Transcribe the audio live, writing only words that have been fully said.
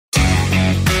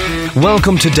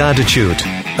Welcome to Daditude,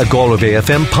 a Galway Bay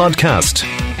FM podcast.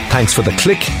 Thanks for the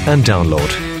click and download.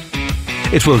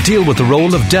 It will deal with the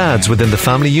role of dads within the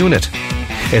family unit.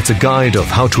 It's a guide of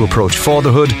how to approach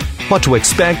fatherhood, what to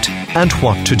expect and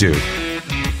what to do.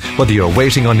 Whether you're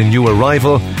waiting on a new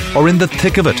arrival or in the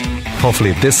thick of it,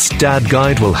 hopefully this dad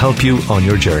guide will help you on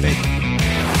your journey.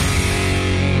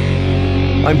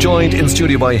 I'm joined in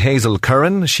studio by Hazel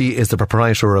Curran. She is the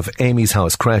proprietor of Amy's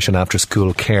House Creche and After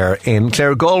School Care in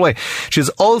Clare, Galway. She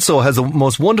also has a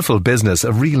most wonderful business,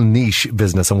 a real niche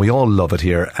business, and we all love it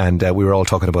here. And we were all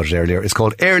talking about it earlier. It's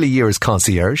called Early Years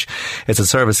Concierge. It's a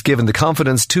service giving the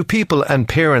confidence to people and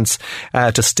parents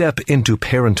to step into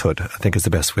parenthood, I think is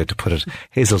the best way to put it.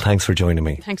 Hazel, thanks for joining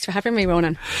me. Thanks for having me,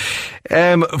 Ronan.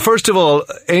 First of all,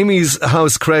 Amy's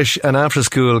House Creche and After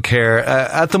School Care,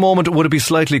 at the moment, would it be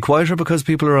slightly quieter because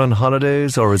people are on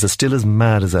holidays, or is it still as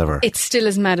mad as ever? It's still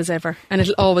as mad as ever, and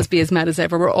it'll always be as mad as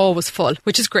ever. We're always full,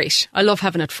 which is great. I love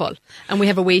having it full, and we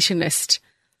have a waiting list.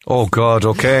 Oh God,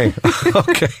 okay.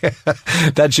 Okay.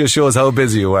 That just shows how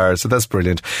busy you are, so that's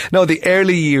brilliant. Now, the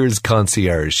Early Years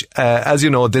Concierge, as you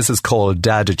know, this is called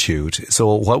Daditude.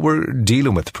 So what we're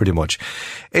dealing with pretty much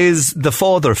is the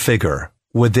father figure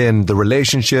within the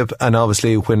relationship, and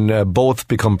obviously when both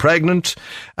become pregnant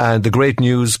and the great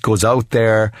news goes out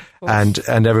there and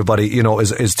everybody, you know,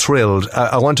 is thrilled.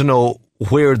 I want to know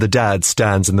where the dad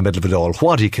stands in the middle of it all,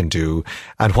 what he can do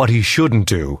and what he shouldn't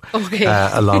do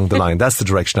along the line. That's the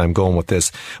direction I'm going with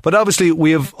this. But obviously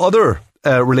we have other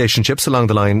relationships along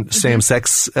the line,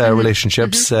 same-sex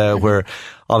relationships, where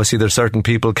obviously there's certain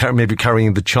people maybe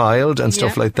carrying the child and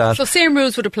stuff like that. So same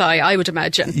rules would apply, I would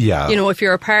imagine. Yeah. You know, if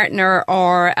you're a partner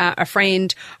or a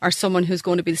friend or someone who's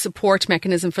going to be the support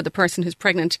mechanism for the person who's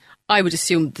pregnant, I would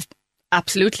assume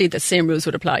absolutely the same rules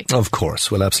would apply. Of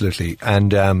course, well, absolutely.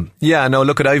 And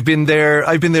look, I've been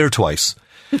there twice.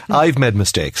 I've made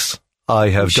mistakes. I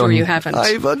have I'm sure you haven't.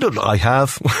 I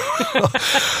have.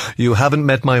 You haven't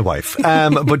met my wife.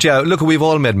 But yeah, look, we've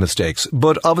all made mistakes.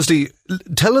 But obviously,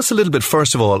 tell us a little bit,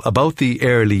 first of all, about the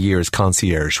Early Years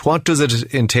Concierge. What does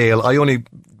it entail? I only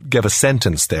gave a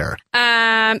sentence there.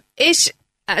 It,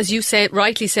 as you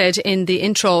rightly said in the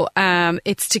intro,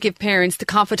 it's to give parents the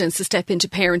confidence to step into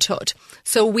parenthood.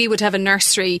 So we would have a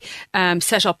nursery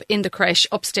set up in the creche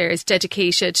upstairs,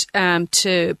 dedicated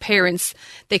to parents.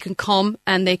 They can come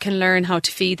and they can learn how to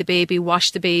feed the baby,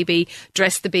 wash the baby,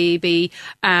 dress the baby,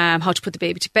 how to put the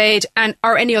baby to bed,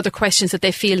 or any other questions that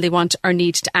they feel they want or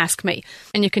need to ask me.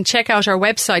 And you can check out our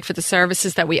website for the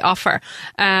services that we offer.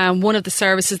 One of the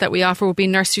services that we offer would be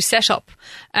nursery setup.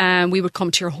 We would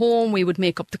come to your home, we would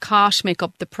make up the cot, make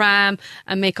up the pram,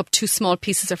 and make up 2 small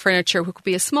pieces of furniture, which could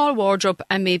be a small wardrobe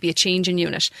and maybe a changing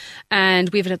unit. And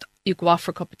you go off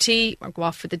for a cup of tea or go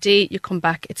off for the day, you come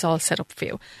back, it's all set up for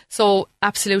you. So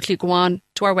absolutely go on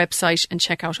to our website and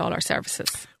check out all our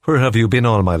services. Where have you been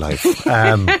all my life?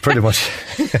 Pretty much.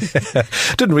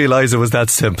 Didn't realise it was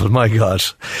that simple. My God.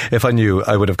 If I knew,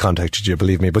 I would have contacted you,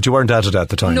 believe me. But you weren't at it at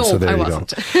the time. No, so there I you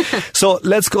wasn't. Go. So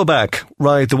let's go back.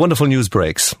 Right. The wonderful news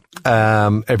breaks.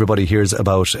 Everybody hears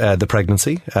about the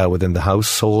pregnancy within the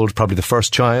household, probably the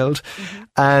first child.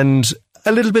 And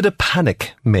a little bit of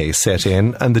panic may set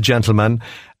in. And the gentleman,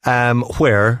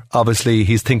 where obviously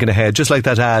he's thinking ahead, just like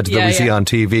that ad that we see on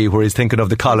TV where he's thinking of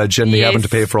the college and having to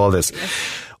pay for all this.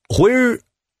 Yes. Where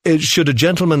should a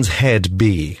gentleman's head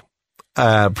be?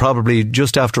 Probably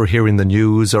just after hearing the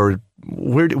news, or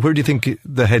where do you think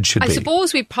the head should be? I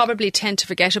suppose we probably tend to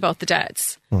forget about the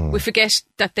dads. We forget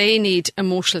that they need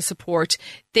emotional support.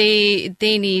 They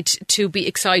need to be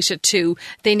excited too.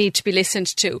 They need to be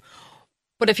listened to.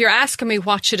 But if you're asking me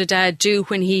what should a dad do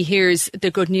when he hears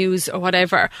the good news or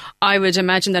whatever, I would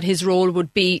imagine that his role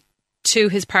would be to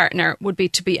his partner would be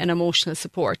to be an emotional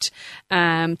support,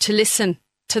 to listen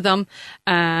to them,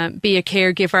 be a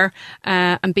caregiver,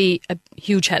 and be a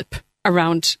huge help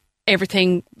around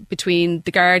everything between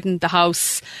the garden, the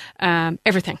house,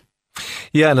 everything.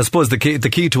 Yeah, and I suppose the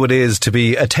key to it is to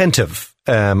be attentive,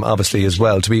 obviously as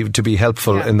well, to be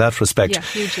helpful in that respect. Yeah,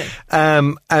 hugely.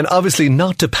 And obviously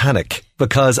not to panic,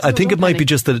 because I think it might be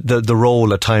just the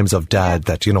role at times of dad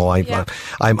that, you know, I'm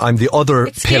the other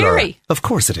it's pillar. Scary. Of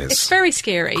course it is. It's very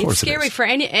scary. It's scary for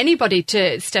anybody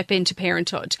to step into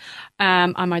parenthood.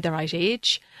 Am I the right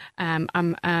age? Am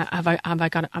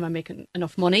I making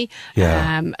enough money?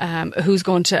 Yeah. Who's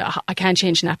going to? I can't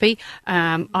change nappy.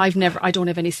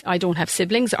 I don't have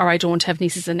siblings, or I don't have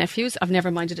nieces and nephews. I've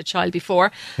never minded a child before.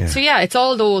 before. Yeah. So yeah, it's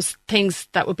all those things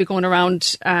that would be going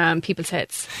around people's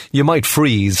heads. You might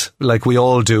freeze, like we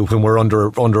all do when we're under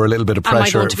a little bit of pressure. Am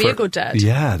I going to be a good dad?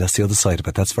 Yeah, that's the other side of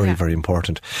it. That's very, very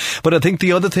important. But I think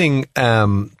the other thing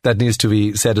that needs to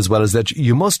be said as well is that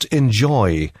you must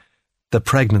enjoy the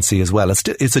pregnancy as well.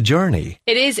 It's a journey.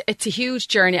 It is. It's a huge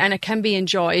journey, and it can be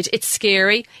enjoyed. It's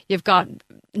scary. You've got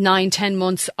 9-10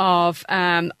 months of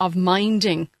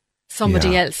minding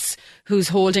somebody else who's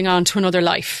holding on to another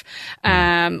life.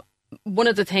 One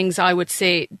of the things I would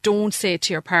say, don't say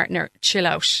to your partner, chill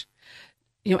out.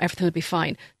 You know, everything will be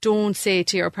fine. Don't say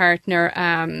to your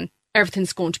partner,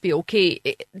 everything's going to be okay.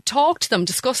 Talk to them,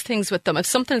 discuss things with them. If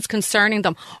something's concerning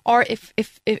them, or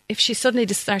if she suddenly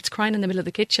just starts crying in the middle of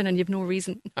the kitchen and you've no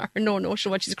reason or no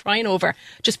notion what she's crying over,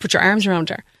 just put your arms around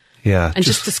her. Yeah. And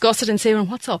just discuss it and say, well,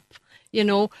 what's up? You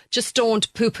know, just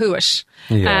don't poo-poo it.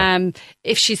 Yeah.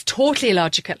 If she's totally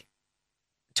illogical,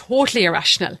 totally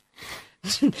irrational,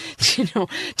 you know,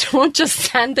 don't just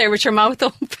stand there with your mouth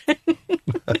open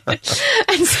and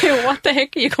say, what the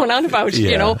heck are you going on about?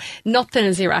 Yeah. You know, nothing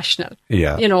is irrational.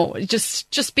 Yeah. You know,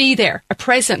 just be there, a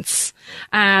presence.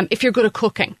 If you're good at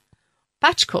cooking,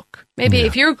 batch cook. Maybe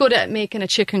if you're good at making a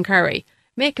chicken curry,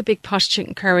 make a big pot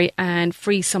chicken curry and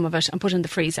freeze some of it and put it in the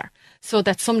freezer, so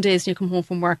that some days when you come home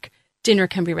from work, dinner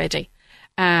can be ready.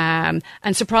 And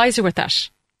surprise her with that.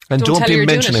 And don't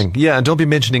be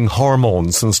mentioning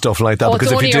hormones and stuff like that. Oh,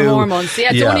 because it's if you only do, your hormones.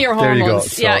 Yeah, it's only your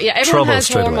hormones. There you go. So everyone has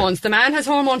hormones. away. The man has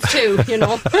hormones too, you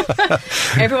know.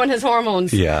 Everyone has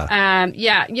hormones. Yeah.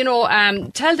 You know,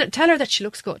 tell her that she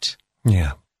looks good.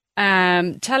 Yeah.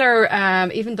 Tell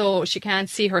her, even though she can't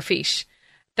see her feet,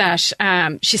 that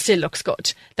she still looks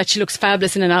good. That she looks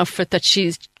fabulous in an outfit, that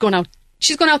she's gone out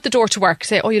the door to work.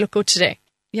 Say, oh, you look good today.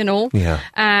 You know.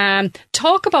 Yeah.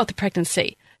 Talk about the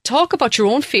pregnancy. Talk about your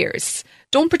own fears.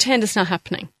 Don't pretend it's not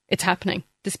happening. It's happening.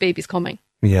 This baby's coming.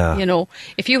 Yeah. You know,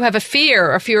 if you have a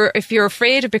fear, or if you're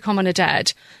afraid of becoming a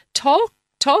dad, talk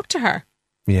to her.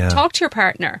 Yeah. Talk to your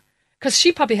partner, because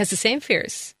she probably has the same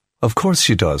fears. Of course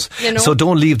she does. You know? So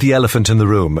don't leave the elephant in the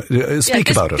room. Speak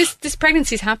about it. This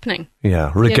pregnancy is happening.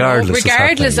 Yeah,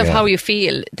 regardless of how you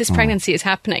feel, this pregnancy is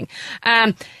happening.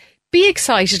 Be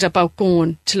excited about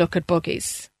going to look at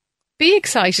buggies. Be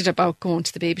excited about going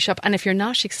to the baby shop. And if you're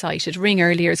not excited, ring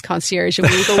Earlier's concierge and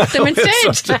we'll go with them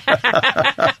instead.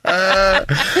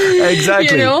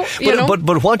 Exactly. You know?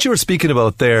 But what you're speaking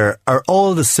about there are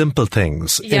all the simple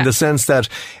things, in the sense that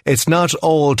it's not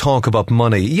all talk about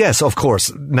money. Yes, of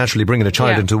course, naturally bringing a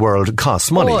child into the world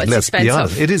costs money. Let's be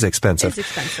honest. It is expensive. It's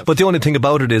expensive. But the only thing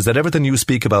about it is that everything you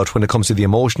speak about when it comes to the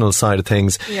emotional side of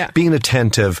things, being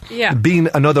attentive, being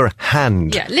another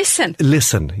hand. Yeah, listen.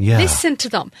 Yeah. Listen to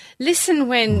them. Listen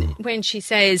when she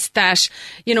says that,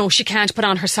 you know, she can't put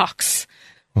on her socks.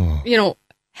 You know,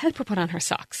 help her put on her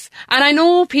socks. And I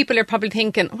know people are probably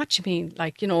thinking, what do you mean?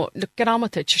 Like, you know, look, get on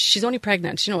with it. She's only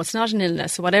pregnant. You know, it's not an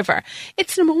illness or whatever.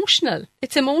 It's emotional.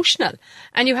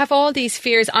 And you have all these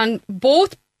fears, and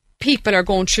both people are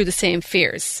going through the same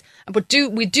fears. But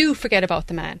we do forget about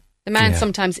the man. The man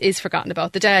sometimes is forgotten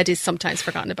about. The dad is sometimes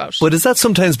forgotten about. But is that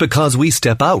sometimes because we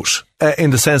step out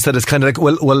in the sense that it's kind of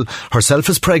like, well, herself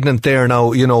is pregnant there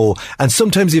now, you know, and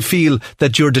sometimes you feel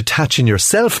that you're detaching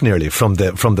yourself nearly from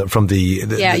the.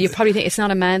 Yeah, you probably think it's not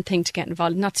a man thing to get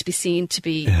involved, not to be seen, to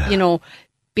be, you know,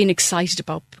 being excited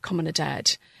about becoming a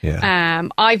dad. Yeah.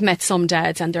 I've met some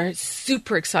dads and they're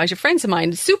super excited. Friends of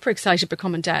mine, super excited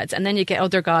becoming dads. And then you get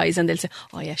other guys and they'll say,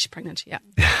 oh yeah, she's pregnant. Yeah.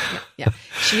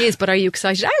 She is, but are you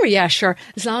excited? Oh yeah, sure.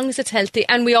 As long as it's healthy.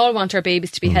 And we all want our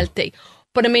babies to be healthy.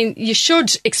 But I mean, you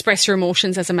should express your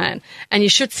emotions as a man, and you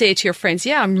should say to your friends,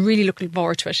 yeah, I'm really looking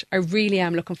forward to it. I really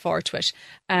am looking forward to it.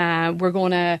 We're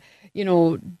going to, you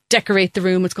know, decorate the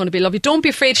room. It's going to be lovely. Don't be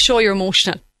afraid to show your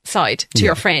emotional side to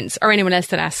your friends or anyone else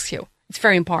that asks you. It's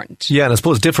very important. Yeah, and I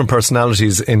suppose different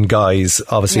personalities in guys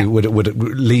obviously would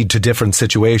lead to different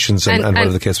situations and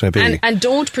whatever the case may be. And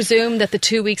don't presume that the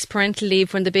 2 weeks parental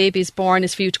leave when the baby's born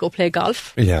is for you to go play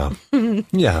golf. Yeah.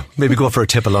 Yeah. Maybe go for a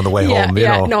tipple on the way home, you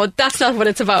know. No, that's not what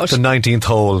it's about. The 19th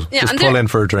hole. Just pull in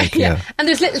for a drink. Yeah. And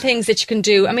there's little things that you can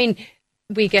do. I mean,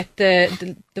 we get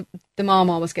the mom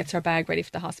always gets her bag ready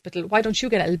for the hospital. Why don't you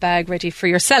get a little bag ready for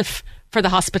yourself for the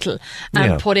hospital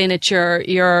and put in it your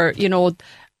you know,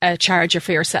 a charger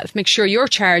for yourself. Make sure your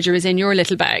charger is in your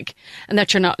little bag and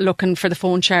that you're not looking for the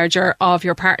phone charger of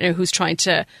your partner who's trying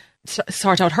to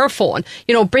sort out her phone.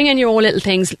 You know, bring in your own little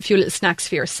things, a few little snacks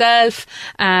for yourself,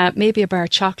 maybe a bar of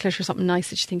chocolate or something nice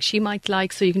that you think she might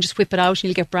like, so you can just whip it out and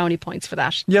you'll get brownie points for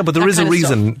that. Yeah, but there is a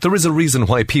reason. There is a reason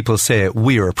why people say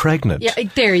we're pregnant. Yeah,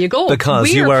 there you go.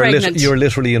 Because you're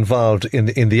literally involved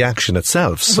in the action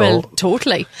itself. So. Well,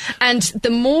 totally. And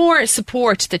the more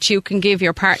support that you can give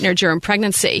your partner during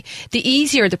pregnancy, the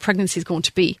easier the pregnancy is going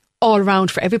to be all around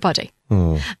for everybody.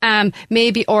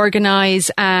 Maybe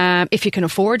organise, if you can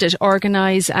afford it,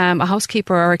 organise a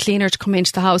housekeeper or a cleaner to come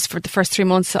into the house for the first 3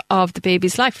 months of the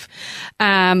baby's life.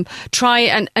 Try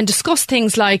and discuss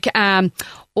things like,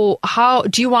 how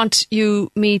do you want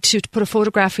me to put a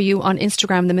photograph of you on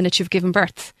Instagram the minute you've given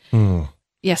birth?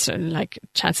 Yes, like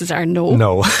chances are no.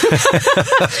 No.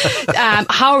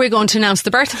 How are we going to announce the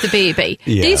birth of the baby?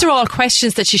 Yeah. These are all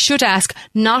questions that you should ask,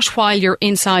 not while you're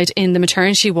inside in the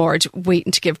maternity ward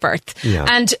waiting to give birth. Yeah.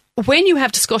 And when you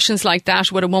have discussions like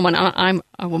that with a woman, and I'm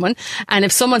a woman, and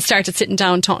if someone started sitting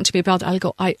down talking to me about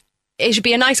it, it should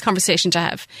be a nice conversation to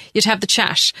have. You'd have the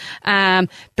chat.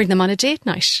 Bring them on a date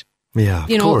night. Yeah,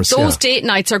 you know, of course, those date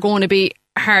nights are going to be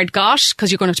hard got because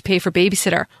you're going to have to pay for a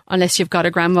babysitter unless you've got a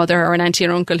grandmother or an auntie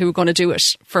or uncle who are going to do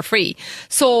it for free.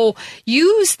 So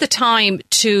use the time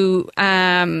to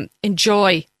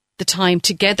enjoy the time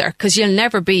together, because you'll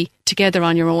never be together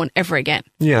on your own ever again.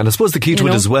 Yeah, and I suppose the key to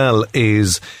it as well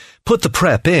is put the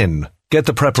prep in. Get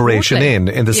the preparation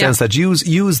in the sense that use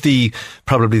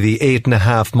probably the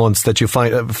 8.5 months that you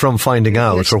find from finding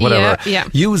out or whatever.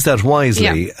 Use that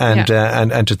wisely and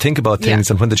to think about things.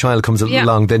 And when the child comes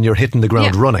along, then you're hitting the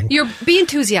ground running. Be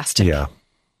enthusiastic. Yeah.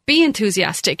 Be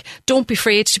enthusiastic. Don't be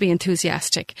afraid to be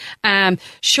enthusiastic.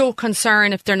 Show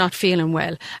concern if they're not feeling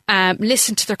well.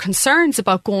 Listen to their concerns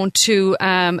about going to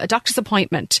a doctor's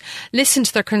appointment. Listen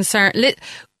to their concern.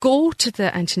 Go to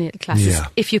the antenatal classes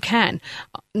if you can.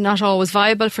 Not always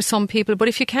viable for some people, but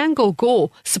if you can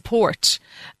go. Support.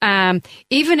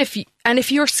 Even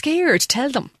if you're scared, tell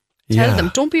them. Tell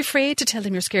them. Don't be afraid to tell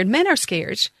them you're scared. Men are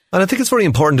scared. And I think it's very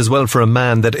important as well for a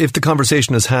man that if the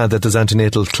conversation is had that there's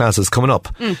antenatal classes coming up,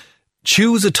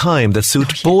 choose a time that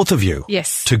suits both of you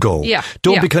to go.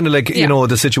 Don't be kind of like, you know,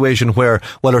 the situation where,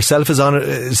 well, herself is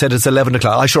on, said it's 11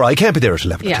 o'clock. Sure, I can't be there at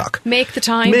 11 o'clock. Make the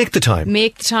time. Make the time.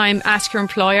 Make the time. Ask your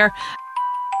employer.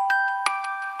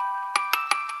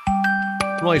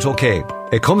 Right, okay.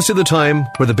 It comes to the time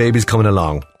where the baby's coming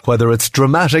along. Whether it's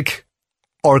dramatic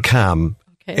or calm,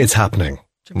 it's happening.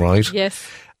 Right? Yes.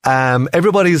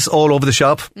 Everybody's all over the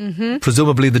shop. Mm-hmm.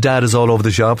 Presumably the dad is all over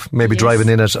the shop, maybe driving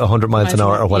in at 100 miles an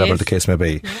hour or whatever the case may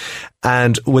be. Yeah.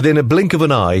 And within a blink of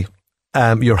an eye,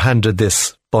 you're handed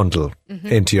this bundle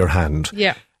into your hand.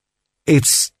 Yeah.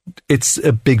 It's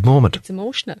a big moment. It's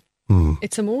emotional.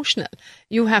 It's emotional.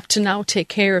 You have to now take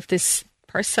care of this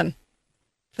person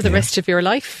for the rest of your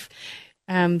life.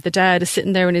 The dad is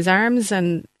sitting there in his arms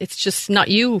and it's just not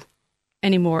you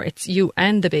anymore. It's you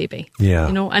and the baby. Yeah.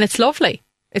 You know, and it's lovely.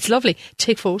 It's lovely.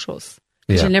 Take photos.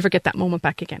 Because you'll never get that moment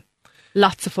back again.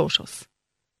 Lots of photos.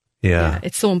 Yeah.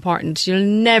 It's so important. You'll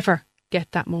never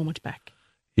get that moment back.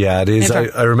 Yeah, it is.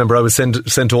 I remember I was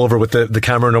sent over with the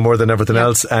camera no more than everything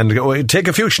else and go, take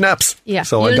a few snaps. Yeah.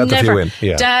 So I got the few in.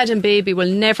 Yeah. Dad and baby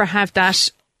will never have that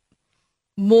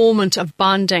moment of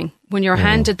bonding when you're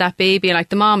handed that baby, like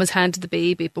the mom has handed the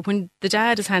baby, but when the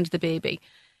dad has handed the baby,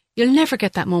 you'll never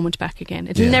get that moment back again.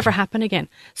 It'll never happen again.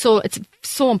 So it's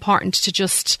so important to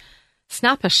just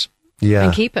snap it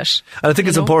and keep it. And I think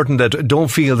it's important that don't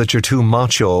feel that you're too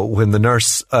macho when the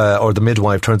nurse or the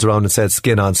midwife turns around and says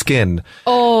skin on skin.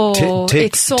 Oh,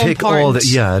 it's so important.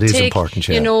 It is important.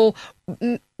 Yeah. You know,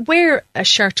 wear a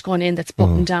shirt going in that's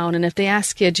buttoned down, and if they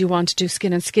ask you, do you want to do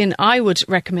skin on skin, I would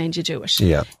recommend you do it.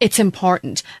 Yeah. It's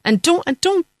important. And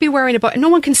don't be worrying about it. No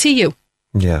one can see you.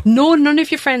 Yeah. None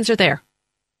of your friends are there.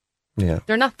 Yeah.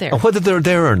 They're not there. And whether they're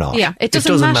there or not. Yeah, it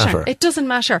doesn't matter. It doesn't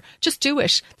matter. Just do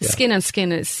it. The skin on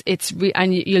skin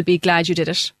and you'll be glad you did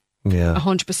it. Yeah.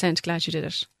 100% glad you did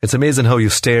it. It's amazing how you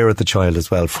stare at the child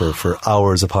as well for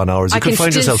hours upon hours. You can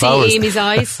find yourself hours. I can still see Amy's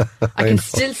eyes. I can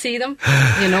still see them,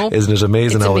 you know. Isn't it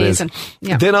amazing how it is?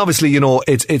 Yeah. Then obviously, you know,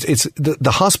 it's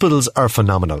the hospitals are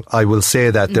phenomenal. I will say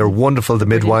that they're wonderful. The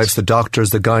midwives, the doctors,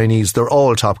 the gynaes, they're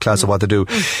all top class of what they do.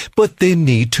 But they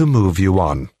need to move you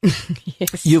on.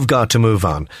 Yes. You've got to move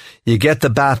on. You get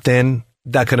the bath in.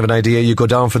 That kind of an idea. You go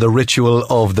down for the ritual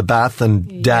of the bath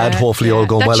and dad, hopefully all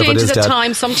going well if it is dad. That changes at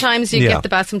times. Sometimes you get the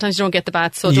bath, sometimes you don't get the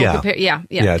bath. So don't prepare.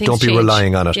 Don't be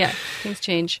relying on it. Yeah, things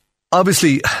change.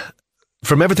 Obviously,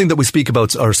 from everything that we spoke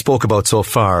about so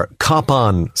far, Cop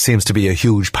On seems to be a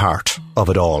huge part of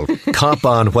it all. Cop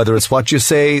on, whether it's what you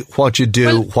say, what you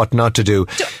do, what not to do.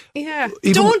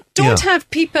 Don't have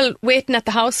people waiting at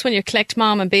the house when you collect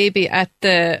mom and baby at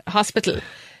the hospital.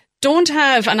 Don't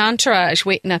have an entourage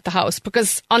waiting at the house,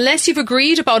 because unless you've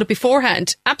agreed about it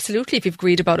beforehand, absolutely if you've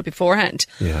agreed about it beforehand.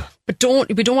 Yeah. But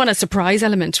we don't want a surprise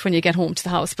element when you get home to the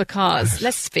house, because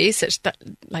let's face it, that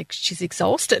like she's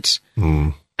exhausted.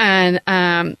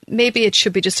 And maybe it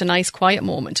should be just a nice quiet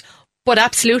moment. But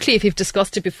absolutely, if you've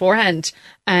discussed it beforehand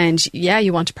and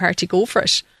you want a party, go for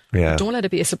it. Yeah. Don't let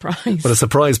it be a surprise. But a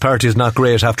surprise party is not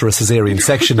great after a caesarean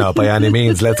section now, by any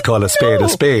means. Let's call a spade a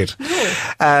spade.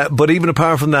 No. But even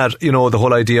apart from that, the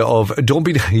whole idea of don't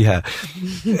be,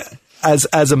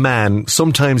 As a man,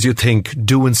 sometimes you think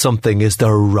doing something is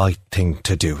the right thing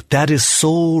to do. That is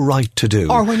so right to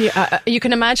do. Or when you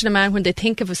can imagine a man when they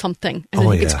think of something and they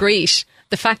think it's great.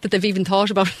 The fact that they've even thought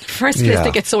about it in the first place,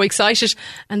 they get so excited,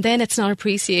 and then it's not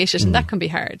appreciated, and that can be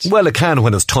hard. Well, it can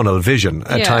when it's tunnel vision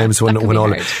at times when all.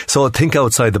 Hard. So think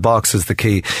outside the box is the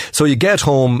key. So you get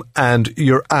home and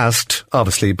you're asked,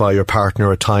 obviously, by your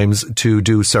partner at times to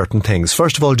do certain things.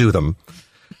 First of all, do them.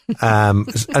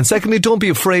 And secondly, don't be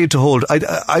afraid to hold.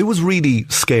 I was really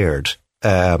scared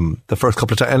the first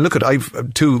couple of times. And look,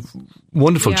 I've two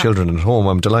wonderful children at home.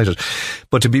 I'm delighted.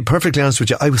 But to be perfectly honest with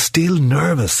you, I was still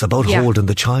nervous about holding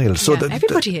the child. So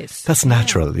everybody is. That's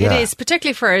natural. Yeah. It is,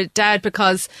 particularly for a dad,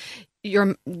 because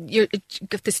you've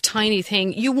got this tiny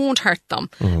thing. You won't hurt them.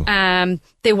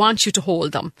 They want you to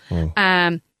hold them.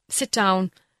 Sit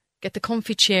down, get the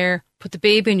comfy chair, put the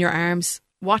baby in your arms.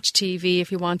 Watch TV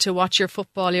if you want to. Watch your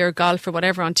football, your golf or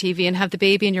whatever on TV, and have the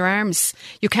baby in your arms.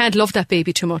 You can't love that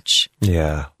baby too much.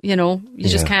 Yeah. You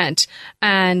just can't.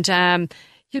 And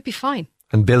you'll be fine.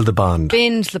 And build the bond.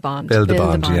 Build the bond.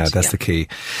 Yeah, that's the key.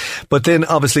 But then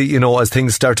obviously, as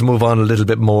things start to move on a little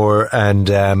bit more and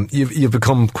you've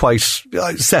become quite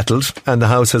settled, and the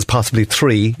house has possibly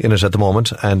 3 in it at the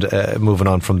moment, and moving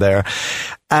on from there.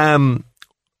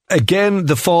 Again,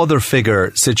 the father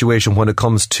figure situation when it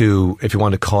comes to, if you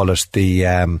want to call it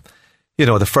the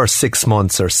first 6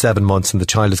 months or 7 months, and the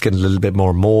child is getting a little bit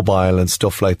more mobile and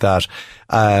stuff like that.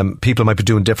 People might be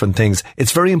doing different things.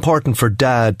 It's very important for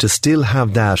dad to still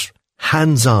have that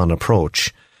hands-on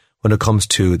approach when it comes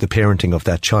to the parenting of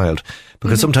that child.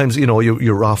 Because sometimes,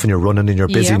 you're off and you're running and you're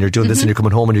busy and you're doing this and you're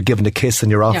coming home and you're giving a kiss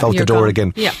and you're off out the door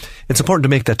again. Yeah. It's important to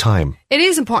make that time. It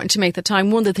is important to make that time.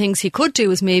 One of the things he could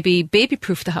do is maybe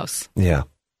baby-proof the house. Yeah.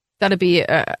 That'd be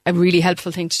a really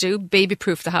helpful thing to do.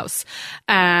 Baby-proof the house.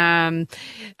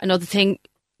 Another thing,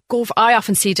 I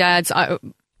often see dads,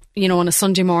 on a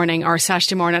Sunday morning or a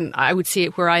Saturday morning, I would see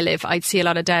it where I live. I'd see a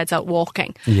lot of dads out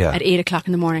walking at 8 o'clock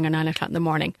in the morning or 9 o'clock in the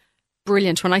morning.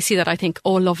 Brilliant. When I see that, I think,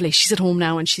 oh, lovely. She's at home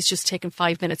now and she's just taken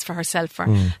 5 minutes for herself for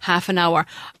half an hour.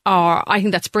 Or I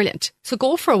think that's brilliant. So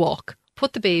go for a walk.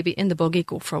 Put the baby in the buggy,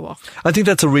 go for a walk. I think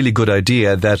that's a really good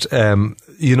idea that,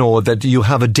 that you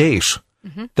have a date,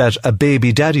 that a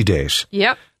baby daddy date.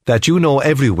 Yep. That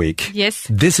every week. Yes.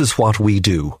 This is what we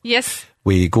do. Yes.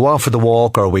 We go out for the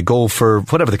walk, or we go for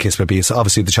whatever the case may be. So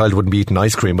obviously the child wouldn't be eating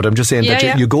ice cream, but I'm just saying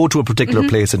that you go to a particular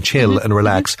place and chill and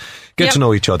relax, get to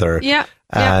know each other. Yeah.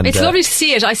 And, it's lovely to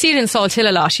see it. I see it in Salthill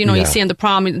a lot. You see in the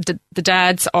prom, the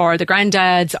dads or the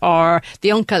granddads or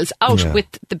the uncles out with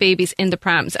the babies in the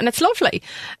prams. And it's lovely.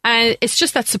 And it's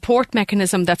just that support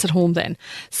mechanism that's at home then.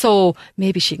 So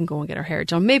maybe she can go and get her hair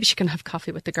done. Maybe she can have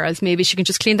coffee with the girls. Maybe she can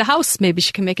just clean the house. Maybe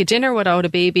she can make a dinner without a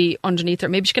baby underneath her.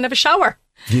 Maybe she can have a shower.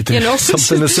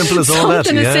 Something as simple as all that.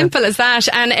 Something as simple as that.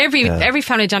 And every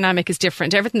family dynamic is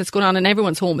different. Everything that's going on in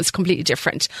everyone's home is completely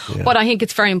different. Yeah. But I think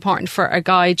it's very important for a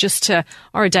guy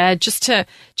or a dad do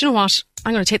you know what?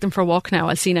 I'm going to take them for a walk now.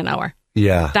 I'll see you in an hour.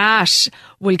 Yeah. That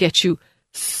will get you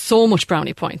so much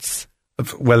brownie points.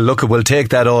 Well, look, we'll take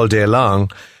that all day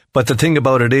long. But the thing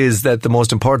about it is that the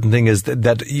most important thing is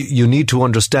that you need to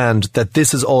understand that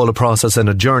this is all a process and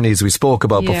a journey, as we spoke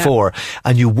about before,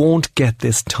 and you won't get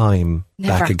this time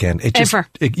back again.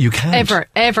 You can't.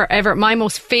 Ever. My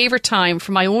most favourite time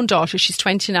for my own daughter, she's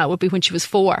 20 now, would be when she was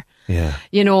 4. Yeah.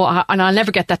 And I'll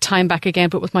never get that time back again,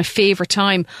 but it was my favourite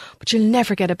time. But you'll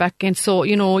never get it back again. So,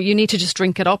 you need to just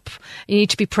drink it up. You need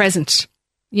to be present.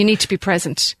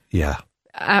 Yeah.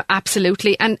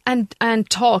 Absolutely. And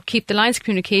talk, keep the lines of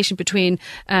communication between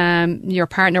your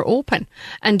partner open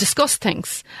and discuss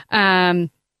things.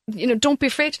 Don't be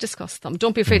afraid to discuss them.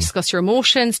 Don't be afraid to discuss your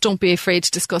emotions. Don't be afraid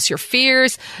to discuss your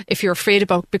fears. If you're afraid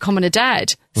about becoming a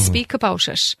dad, speak about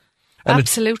it. And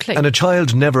absolutely. And a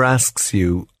child never asks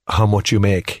you how much you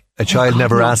make. A child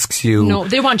never asks you. No,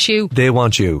 they want you. They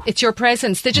want you. It's your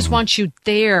presence. They just want you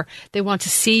there. They want to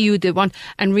see you.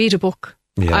 And read a book.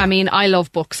 Yeah. I mean, I love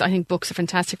books. I think books are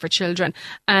fantastic for children.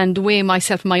 And the way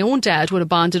myself and my own dad would have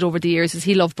bonded over the years is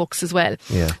he loved books as well.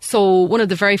 Yeah. So one of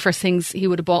the very first things he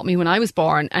would have bought me when I was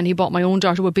born, and he bought my own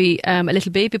daughter, would be a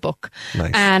little baby book.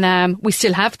 Nice. And we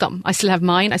still have them. I still have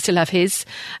mine. I still have his.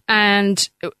 And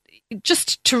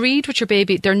just to read with your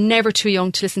baby, they're never too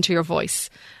young to listen to your voice.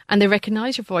 And they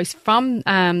recognise your voice from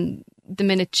the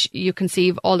minute you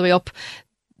conceive all the way up.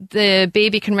 The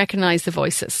baby can recognise the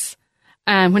voices.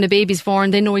 When a baby's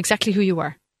born, they know exactly who you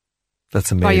are.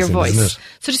 That's amazing, by your voice. isn't it?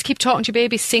 So just keep talking to your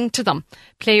baby, sing to them,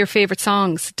 play your favourite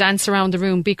songs, dance around the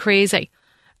room, be crazy.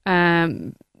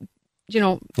 Just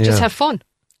have fun.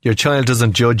 Your child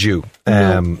doesn't judge you.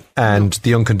 No. And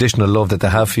the unconditional love that they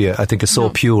have for you, I think, is so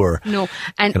pure. No.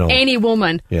 And any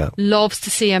woman Yeah. loves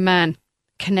to see a man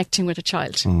connecting with a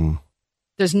child. Mm.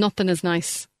 There's nothing as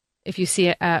nice if you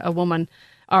see a woman,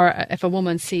 or if a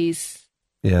woman sees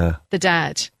Yeah. the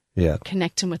dad Yeah.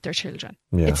 connecting with their children.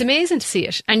 Yeah. It's amazing to see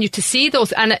it. And you can see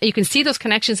those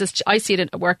connections, as I see it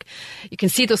at work. You can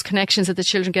see those connections as the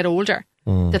children get older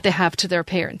that they have to their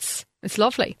parents. It's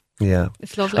lovely. Yeah.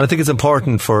 It's lovely. And I think it's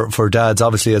important for dads,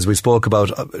 obviously, as we spoke about,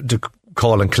 to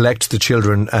call and collect the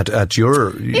children at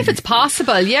your... If it's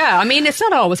possible, yeah. I mean, it's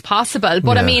not always possible,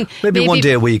 but I Yeah. mean... Maybe 1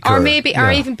 day a week. Or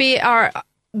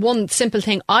one simple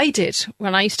thing I did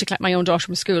when I used to collect my own daughter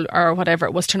from school or whatever,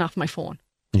 was turn off my phone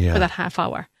for that half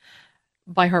hour.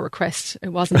 By her request. It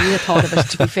wasn't me that thought of it,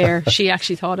 to be fair. She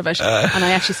actually thought of it. And I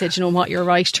actually said, you know what, you're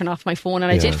right, turn off my phone.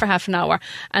 And I did for half an hour.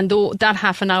 And though that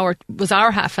half an hour was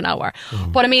our half an hour.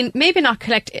 But I mean, maybe not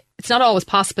collect, it's not always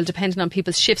possible depending on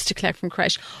people's shifts to collect from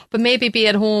creche, but maybe be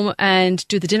at home and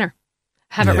do the dinner.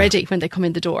 Have it ready when they come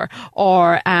in the door.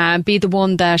 Or be the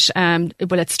one that,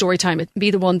 it's story time,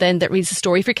 be the one then that reads the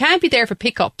story. If you can't be there for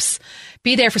pickups,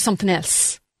 be there for something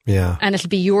else. Yeah. And it'll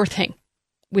be your thing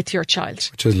with your child.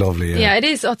 Which is lovely, Yeah, it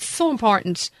is. It's so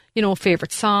important.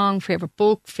 Favourite song, favourite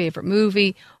book, favourite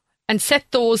movie, and set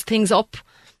those things up.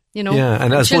 Yeah,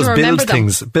 and I suppose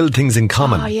build things in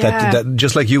common. Oh, yeah. That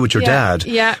just like you with your dad,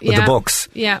 with the books,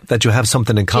 that you have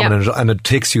something in common, and it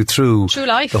takes you through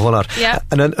life, the whole lot. Yeah.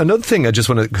 And another thing I just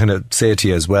want to kind of say to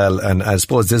you as well, and I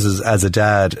suppose this is as a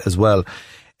dad as well,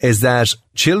 is that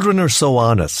children are so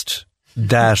honest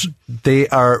that they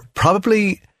are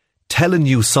probably telling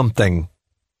you something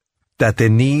that they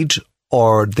need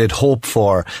or they'd hope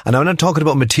for. And I'm not talking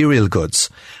about material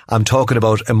goods. I'm talking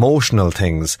about emotional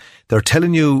things. They're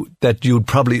telling you that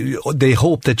they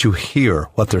hope that you hear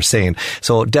what they're saying.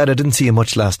 So, Dad, I didn't see you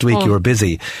much last week. You were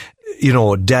busy.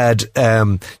 Dad,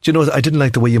 I didn't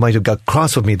like the way you might have got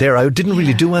cross with me there. I didn't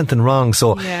really do anything wrong.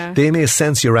 So they may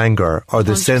sense your anger or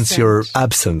they 100%. Sense your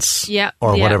absence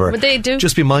or whatever. But they do.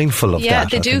 Just be mindful of that. Yeah,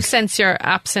 they do sense your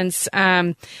absence.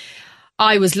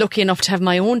 I was lucky enough to have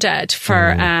my own dad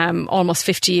for almost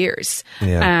 50 years.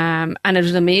 Yeah. And it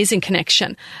was an amazing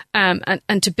connection.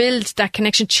 And to build that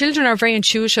connection, children are very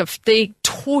intuitive. They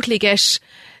totally get,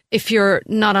 if you're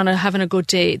not having a good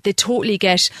day, they totally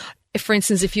get, for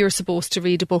instance, if you're supposed to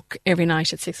read a book every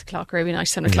night at 6 o'clock or every night at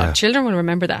 7 o'clock, children will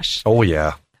remember that. Oh,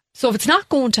 yeah. So if it's not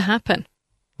going to happen,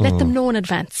 let them know in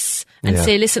advance and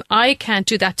say, listen, I can't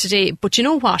do that today, but you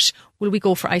know what? Will we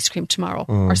go for ice cream tomorrow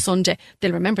or Sunday?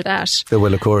 They'll remember that. They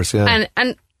will, of course, yeah.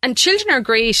 And children are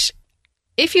great.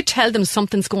 If you tell them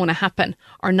something's going to happen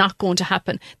or not going to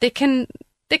happen, they can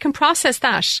process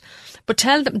that. But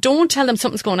don't tell them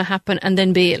something's going to happen and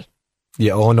then bail.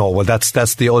 Yeah, oh no, well that's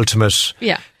the ultimate.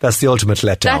 Yeah. That's the ultimate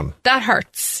letdown. That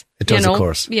hurts. It does, of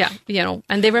course. Yeah,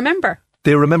 and they remember.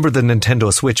 They remember the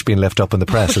Nintendo Switch being left up in the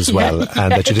press as well,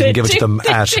 and that you didn't give it to them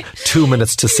at 2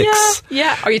 minutes to 6.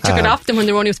 Yeah, or you took it off them when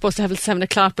they were only supposed to have it at 7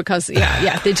 o'clock because,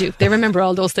 they do. They remember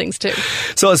all those things too.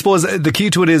 So I suppose the key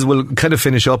to it is, we'll kind of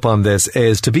finish up on this,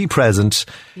 is to be present,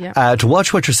 to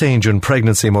watch what you're saying during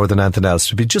pregnancy more than anything else,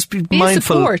 to be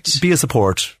mindful, be a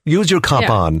support, use your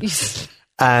cop on.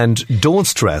 And don't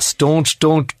stress, don't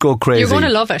go crazy. You're going to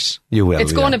love it. You will.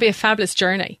 It's going to be a fabulous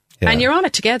journey, and you're on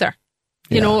it together.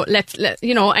 You're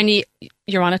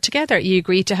on it together. You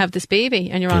agree to have this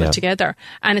baby and you're on it together.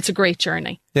 And it's a great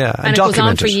journey. Yeah. And it goes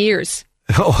on for years.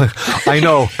 Oh, I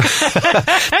know.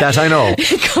 That I know.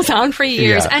 It goes on for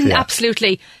years.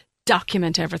 Absolutely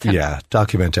document everything. Yeah,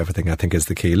 document everything, I think, is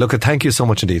the key. Look, thank you so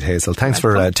much indeed, Hazel. Thanks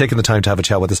for taking the time to have a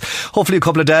chat with us. Hopefully a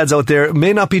couple of dads out there,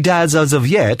 may not be dads as of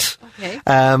yet,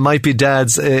 might be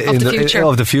dads of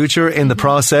the future in the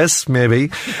process,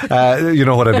 maybe. You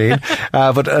know what I mean.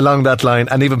 But along that line,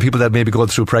 and even people that may be going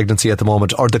through pregnancy at the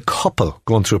moment, or the couple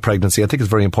going through pregnancy, I think it's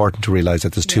very important to realise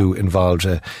that there's two involved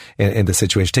in the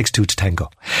situation. It takes two to tango.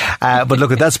 But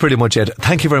look, that's pretty much it.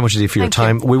 Thank you very much indeed for your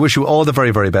time. We wish you all the very,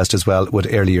 very best as well with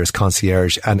early years House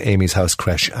Concierge and Amy's House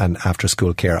Creche and After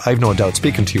School Care. I've no doubt,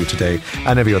 speaking to you today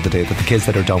and every other day, that the kids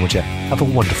that are down with you have a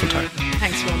wonderful time.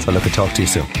 Thanks, Ron. So look, I'll talk to you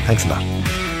soon. Thanks a lot.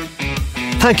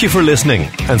 Thank you for listening,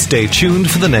 and stay tuned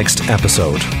for the next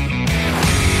episode.